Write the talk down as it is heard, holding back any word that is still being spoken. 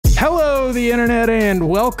Hello, the internet, and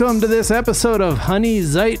welcome to this episode of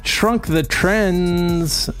Zeit, Shrunk the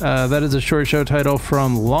Trends. That is a short show title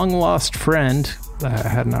from Long Lost Friend. I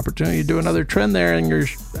had an opportunity to do another trend there in your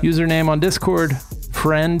username on Discord,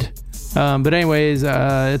 friend. But anyways,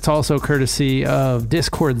 it's also courtesy of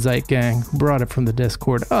Discord Zeit Gang, who brought it from the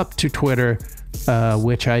Discord up to Twitter,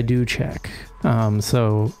 which I do check.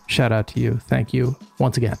 So shout out to you. Thank you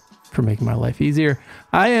once again for making my life easier.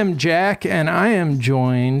 I am Jack, and I am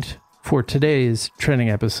joined for today's trending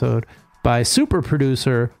episode by super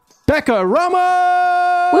producer Becca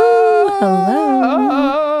Ramos. Woo!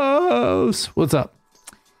 Hello. What's up?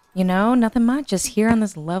 You know, nothing much. Just here on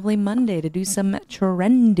this lovely Monday to do some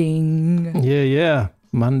trending. Yeah.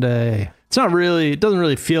 Monday. It doesn't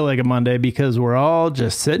really feel like a Monday because we're all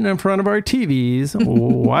just sitting in front of our TVs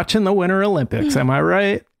watching the Winter Olympics. Am I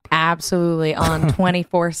right? Absolutely, on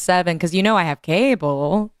 24/7 because you know I have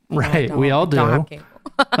cable. Right, we all do. Have cable.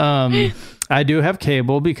 I do have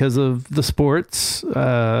cable because of the sports,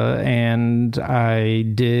 and I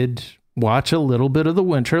did watch a little bit of the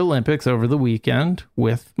Winter Olympics over the weekend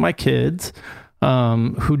with my kids,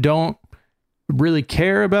 who don't really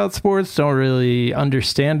care about sports, don't really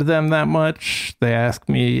understand them that much. They ask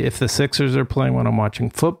me if the Sixers are playing when I'm watching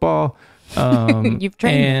football. You've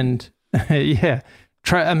trained and yeah.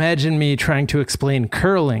 Imagine me trying to explain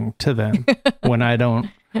curling to them when I don't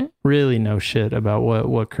really know shit about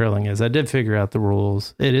what curling is. I did figure out the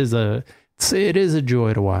rules. It is a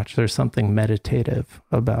joy to watch. There's something meditative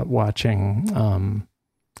about watching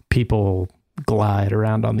people glide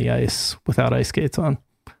around on the ice without ice skates on,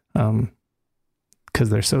 because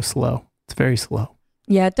they're so slow. It's very slow.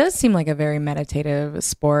 Yeah, it does seem like a very meditative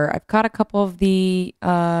sport. I've caught a couple of the,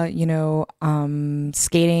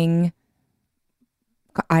 skating.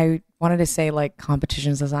 I wanted to say like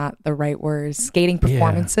competitions is not the right word. Skating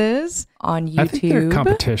performances on YouTube. I think they're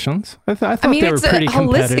competitions. I thought they were pretty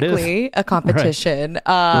competitive. Holistically a competition.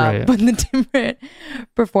 Right. But the different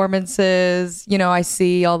performances, I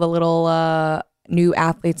see all the little new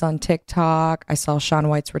athletes on TikTok. I saw Shaun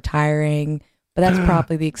White's retiring, but that's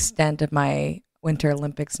probably the extent of my Winter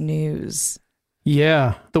Olympics news.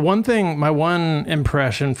 Yeah. My one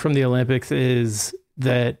impression from the Olympics is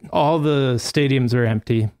that all the stadiums are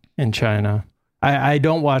empty in China. I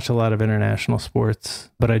don't watch a lot of international sports,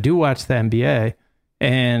 but I do watch the NBA,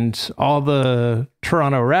 and all the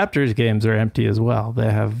Toronto Raptors games are empty as well. They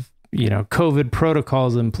have, COVID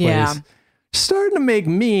protocols in place. Yeah. Starting to make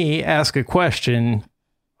me ask a question.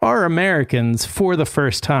 Are Americans, for the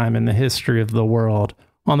first time in the history of the world,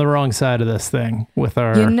 on the wrong side of this thing with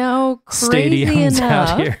our stadiums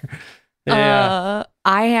out here? Yeah.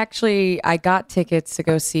 I got tickets to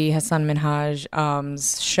go see Hassan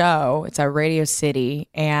Minhaj's show. It's at Radio City,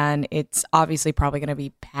 and it's obviously probably going to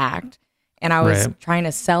be packed. And I was trying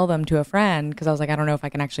to sell them to a friend because I was like, I don't know if I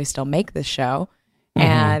can actually still make this show. Mm-hmm.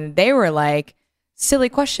 And they were like, silly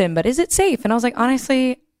question, but is it safe? And I was like,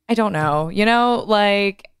 honestly, I don't know.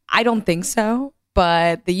 I don't think so.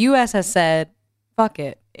 But the U.S. has said, fuck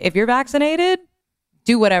it. If you're vaccinated,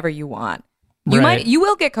 do whatever you want. You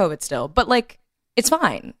will get COVID still, but it's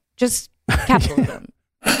fine. Just capitalism.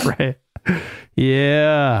 Right.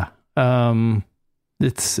 Yeah.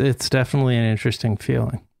 It's definitely an interesting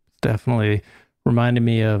feeling. Definitely reminded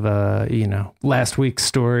me of, last week's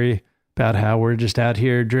story about how we're just out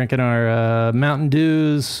here drinking our Mountain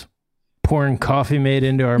Dews, pouring Coffee Mate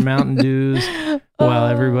into our Mountain Dews, while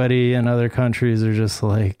everybody in other countries are just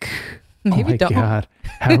like, God,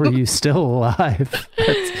 how are you still alive?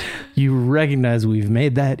 You recognize we've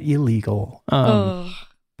made that illegal.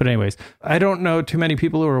 But anyways, I don't know too many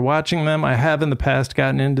people who are watching them. I have in the past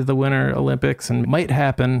gotten into the Winter Olympics, and it might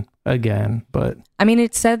happen again. But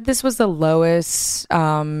it said this was the lowest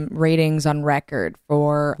ratings on record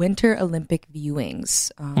for Winter Olympic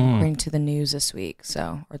viewings, according to the news this week.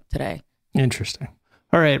 Or today. Interesting.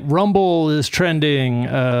 All right, Rumble is trending.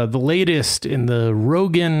 The latest in the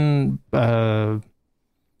Rogan, I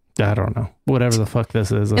don't know, whatever the fuck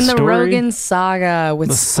this is. The Rogan saga with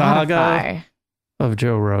the Spotify. Saga of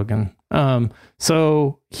Joe Rogan.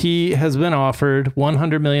 So he has been offered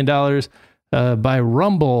 $100 million by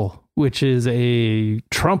Rumble, which is a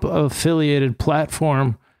Trump-affiliated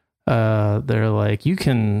platform. They're like, you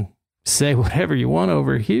can say whatever you want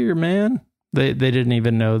over here, man. They didn't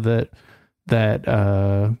even know that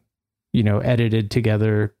edited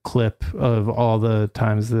together clip of all the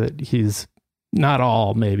times that he's, not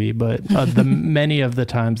all maybe, but the many of the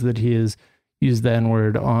times that he has used the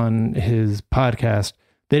N-word on his podcast.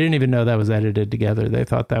 They didn't even know that was edited together. They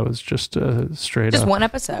thought that was just straight just up. One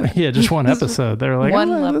episode. Yeah, just one episode. They're like,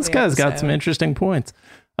 this guy's got some interesting points.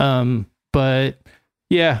 But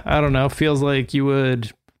Yeah, I don't know. Feels like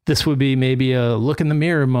this would be maybe a look in the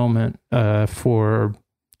mirror moment for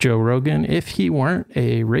Joe Rogan if he weren't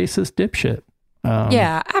a racist dipshit.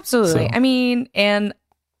 Yeah, absolutely. So. I mean, and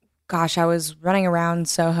gosh, I was running around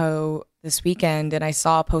Soho this weekend and I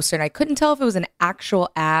saw a poster and I couldn't tell if it was an actual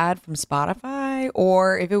ad from Spotify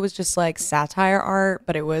or if it was just like satire art,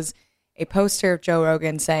 but it was a poster of Joe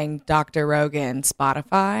Rogan saying Dr. Rogan,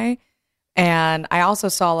 Spotify. And I also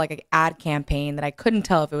saw like an ad campaign that I couldn't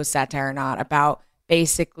tell if it was satire or not about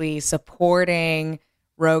basically supporting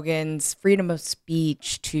Rogan's freedom of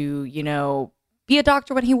speech to, be a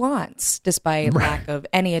doctor when he wants, despite lack of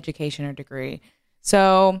any education or degree.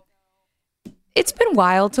 So it's been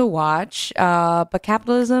wild to watch, but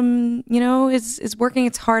capitalism, is working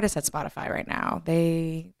its hardest at Spotify right now.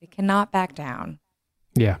 They cannot back down.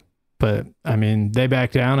 Yeah. But I mean, they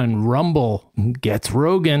back down and Rumble gets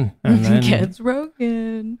Rogan. And then gets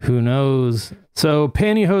Rogan. Who knows? So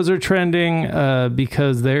Pantyhose are trending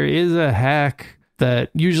because there is a hack that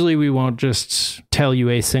usually we won't just tell you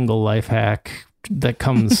a single life hack that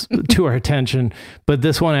comes to our attention. But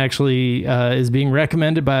this one actually is being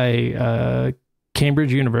recommended by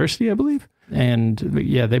Cambridge University, I believe. And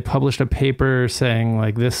yeah, they published a paper saying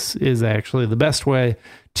like this is actually the best way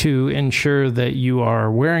to ensure that you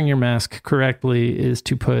are wearing your mask correctly is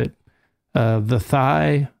to put the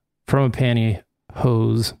thigh from a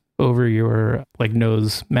pantyhose over your like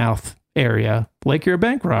nose, mouth area, like you're a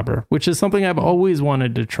bank robber, which is something I've always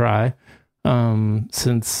wanted to try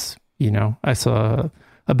since, I saw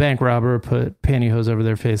a bank robber put pantyhose over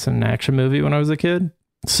their face in an action movie when I was a kid.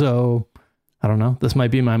 So I don't know. This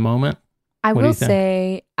might be my moment. I will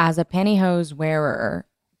say, as a pantyhose wearer,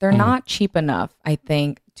 they're not cheap enough, I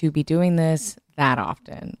think, to be doing this that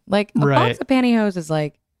often. Like, a box of pantyhose is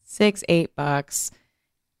like $6-8.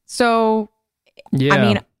 So, yeah. I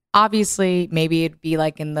mean, obviously, maybe it'd be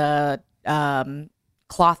like in the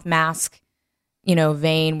cloth mask,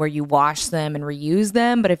 vein where you wash them and reuse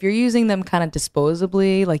them. But if you're using them kind of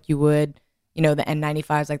disposably, like you would, the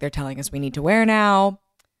N95s like they're telling us we need to wear now,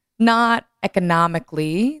 not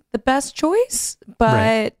economically the best choice,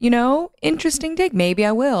 but, interesting take. Maybe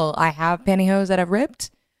I will. I have pantyhose that I've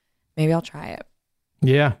ripped. Maybe I'll try it.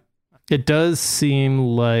 Yeah. It does seem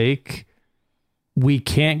like we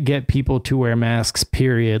can't get people to wear masks,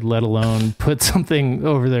 period, let alone put something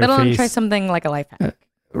over their face. Let alone try something like a life hack.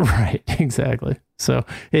 Right, exactly. So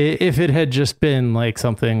if it had just been like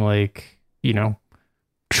something like,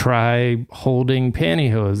 try holding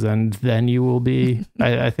pantyhose and then you will be,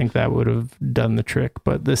 I think that would have done the trick.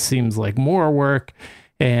 But this seems like more work.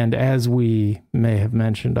 And as we may have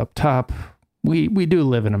mentioned up top, we do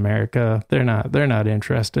live in America. They're not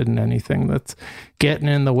interested in anything that's getting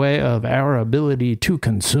in the way of our ability to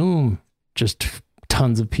consume. Just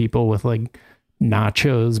tons of people with like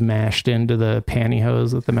nachos mashed into the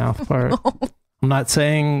pantyhose at the mouth part. I'm not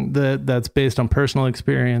saying that that's based on personal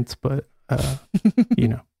experience, but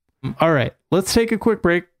All right, let's take a quick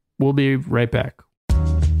break. We'll be right back.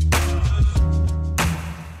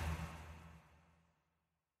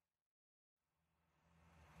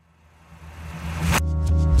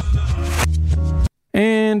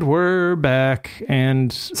 And we're back.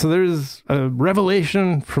 And so there's a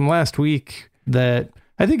revelation from last week that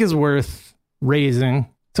I think is worth raising.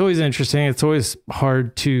 It's always interesting. It's always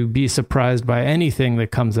hard to be surprised by anything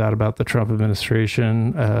that comes out about the Trump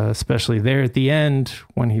administration, especially there at the end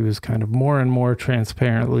when he was kind of more and more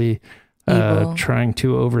transparently trying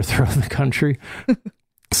to overthrow the country.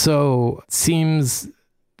 So it seems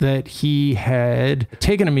that he had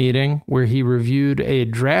taken a meeting where he reviewed a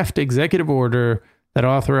draft executive order that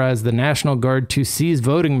authorized the National Guard to seize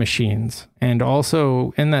voting machines. And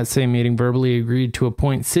also in that same meeting verbally agreed to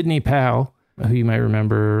appoint Sidney Powell, who you might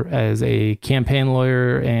remember as a campaign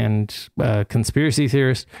lawyer and conspiracy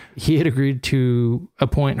theorist. He had agreed to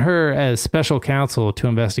appoint her as special counsel to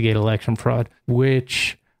investigate election fraud,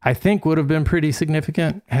 which I think would have been pretty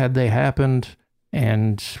significant had they happened.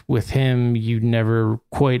 And with him, you never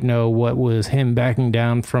quite know what was him backing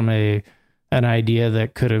down from an idea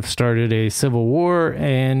that could have started a civil war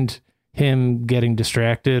and him getting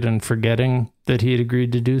distracted and forgetting that he had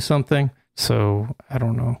agreed to do something. So I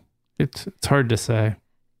don't know. It's hard to say.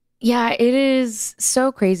 Yeah, it is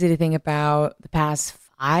so crazy to think about the past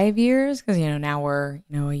 5 years because, now we're,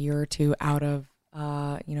 a year or two out of,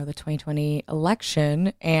 the 2020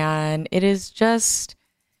 election. And it is just,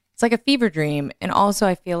 it's like a fever dream. And also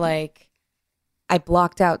I feel like I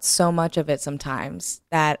blocked out so much of it sometimes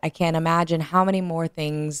that I can't imagine how many more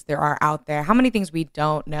things there are out there, how many things we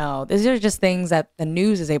don't know. These are just things that the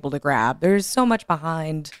news is able to grab. There's so much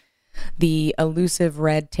behind the elusive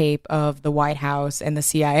red tape of the White House and the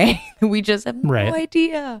CIA. We just have no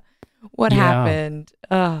idea what happened.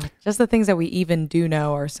 Just the things that we even do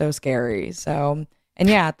know are so scary. So, and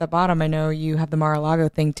yeah, at the bottom, I know you have the Mar-a-Lago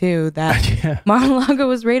thing too, that Mar-a-Lago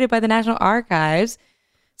was raided by the National Archives.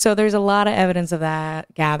 So there's a lot of evidence of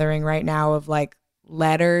that gathering right now, of like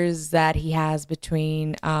letters that he has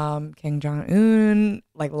between Kim Jong-un,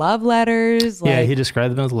 like love letters. Yeah, he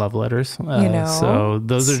described them as love letters. So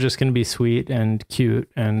those are just going to be sweet and cute.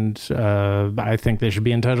 And I think they should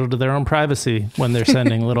be entitled to their own privacy when they're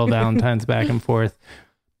sending little Valentines back and forth.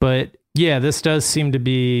 But yeah, this does seem to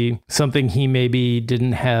be something he maybe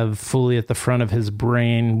didn't have fully at the front of his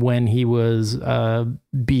brain when he was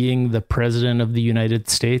being the president of the United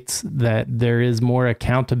States, that there is more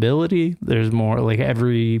accountability. There's more, like,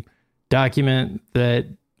 every document that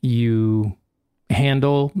you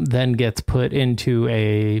handle then gets put into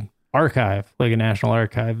a archive, like a national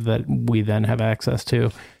archive that we then have access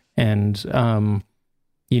to. And,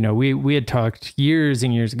 we had talked years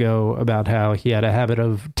and years ago about how he had a habit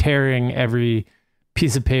of tearing every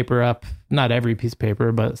piece of paper up, not every piece of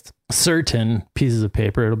paper, but certain pieces of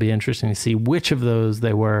paper. It'll be interesting to see which of those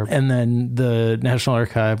they were. And then the National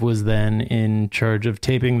Archive was then in charge of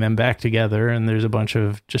taping them back together. And there's a bunch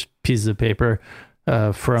of just pieces of paper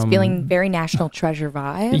from... It's feeling very National Treasure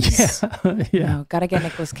vibes. Yeah. Gotta get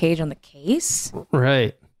Nicolas Cage on the case.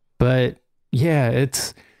 Right. But yeah, I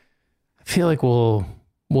feel like we'll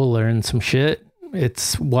learn some shit.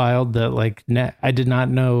 It's wild that, like, I did not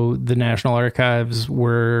know the National Archives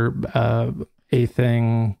were a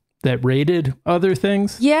thing that raided other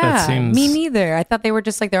things. Yeah, me neither. I thought they were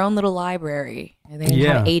just like their own little library. And they didn't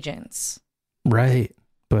have agents. Right.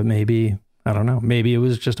 But maybe, I don't know, maybe it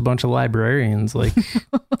was just a bunch of librarians, like,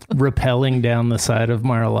 rappelling down the side of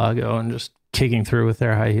Mar-a-Lago and just kicking through with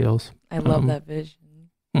their high heels. I love that vision.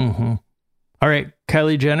 Mm-hmm. All right,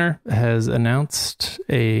 Kylie Jenner has announced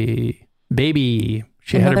a baby.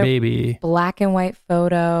 She had her baby. Black and white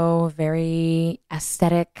photo, very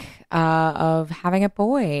aesthetic, of having a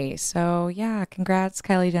boy. So yeah, congrats,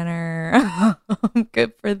 Kylie Jenner.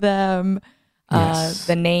 Good for them. Yes.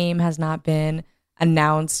 The name has not been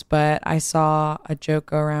announced, but I saw a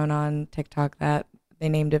joke go around on TikTok that they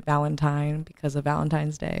named it Valentine because of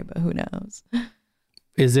Valentine's Day, but who knows?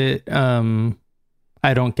 Is it...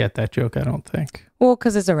 I don't get that joke, I don't think. Well,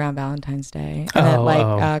 because it's around Valentine's Day.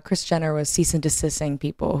 And Kris Jenner was cease and desisting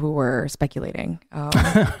people who were speculating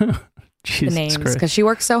the names because she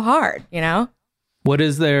works so hard, What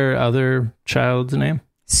is their other child's name?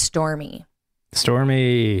 Stormy.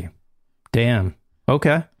 Damn.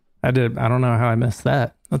 Okay. I don't know how I missed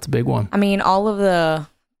that. That's a big one. I mean, all of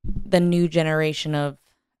the new generation of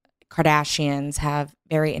Kardashians have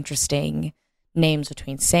very interesting names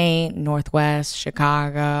between Saint, Northwest,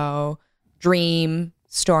 Chicago, Dream,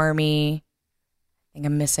 Stormy. I think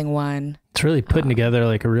I'm missing one. It's really putting together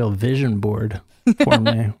like a real vision board for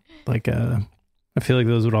me. Like, I feel like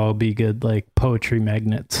those would all be good, like, poetry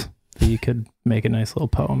magnets that you could make a nice little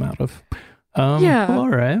poem out of. All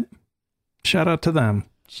right. Shout out to them.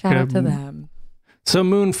 Shout out to them. So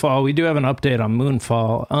Moonfall, we do have an update on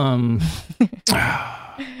Moonfall.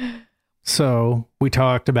 So we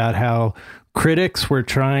talked about how critics were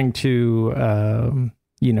trying to,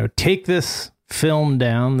 take this film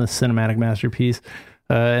down, the cinematic masterpiece,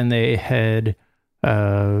 and they had,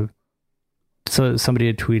 so somebody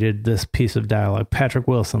had tweeted this piece of dialogue. Patrick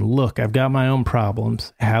Wilson, look, I've got my own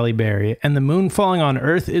problems. Halle Berry, and the moon falling on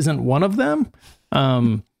Earth isn't one of them.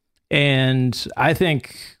 And I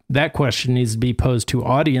think that question needs to be posed to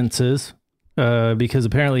audiences, because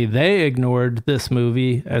apparently they ignored this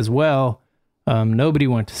movie as well. Nobody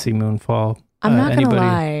went to see Moonfall. I'm not going to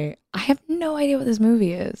lie. I have no idea what this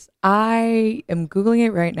movie is. I am Googling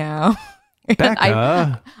it right now.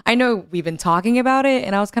 I know we've been talking about it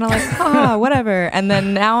and I was kind of like, whatever. And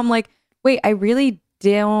then now I'm like, wait, I really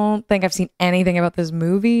don't think I've seen anything about this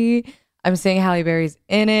movie. I'm seeing Halle Berry's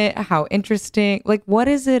in it. How interesting. Like, what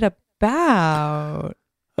is it about?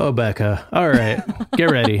 Oh, Becca. All right.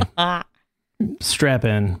 Get ready. Strap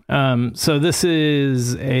in. So this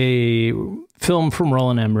is a film from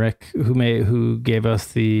Roland Emmerich, who gave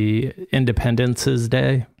us the Independence's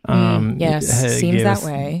Day. Yes, seems that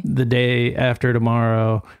way. The Day After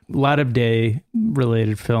Tomorrow. A lot of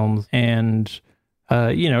day-related films, and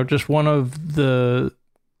just one of the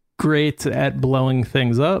greats at blowing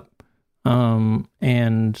things up.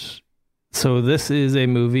 And so this is a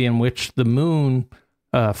movie in which the moon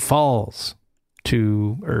falls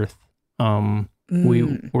to Earth.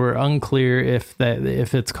 We were unclear if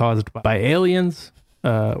it's caused by aliens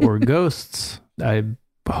or ghosts. I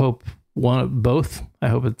hope both. I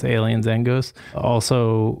hope it's aliens and ghosts.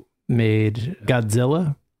 Also made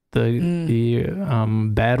Godzilla, the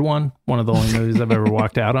bad one of the only movies I've ever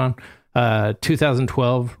walked out on.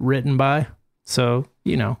 2012, written by. So,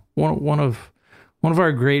 you know, one of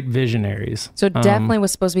our great visionaries. So it definitely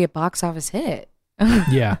was supposed to be a box office hit.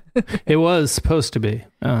 Yeah, it was supposed to be,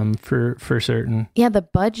 for certain. Yeah, the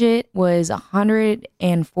budget was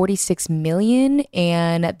 $146 million,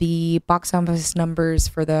 and the box office numbers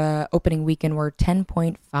for the opening weekend were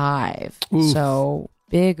 10.5. So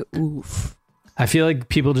big oof. I feel like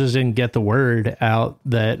people just didn't get the word out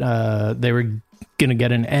that they were going to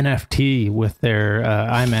get an NFT with their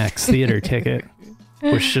IMAX theater ticket,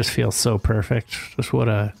 which just feels so perfect. Just what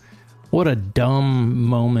a dumb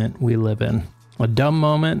moment we live in. A dumb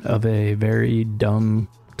moment of a very dumb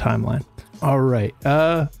timeline. All right.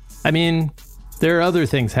 I mean, there are other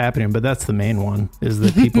things happening, but that's the main one, is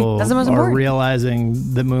that people are realizing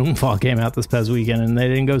that Moonfall came out this past weekend and they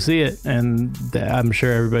didn't go see it. And I'm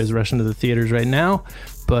sure everybody's rushing to the theaters right now.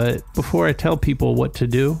 But before I tell people what to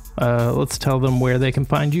do, let's tell them where they can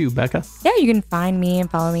find you, Becca. Yeah, you can find me and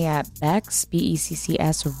follow me at Bex,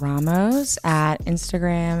 Beccs Ramos, at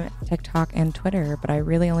Instagram, TikTok, and Twitter. But I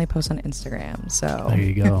really only post on Instagram. So there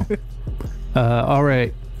you go. All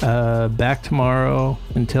right. Back tomorrow.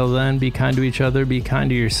 Until then, be kind to each other, be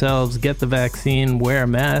kind to yourselves, get the vaccine, wear a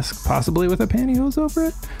mask, possibly with a pantyhose over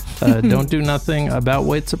it. Don't do nothing about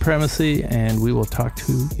white supremacy, and we will talk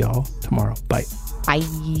to y'all tomorrow. Bye. Bye.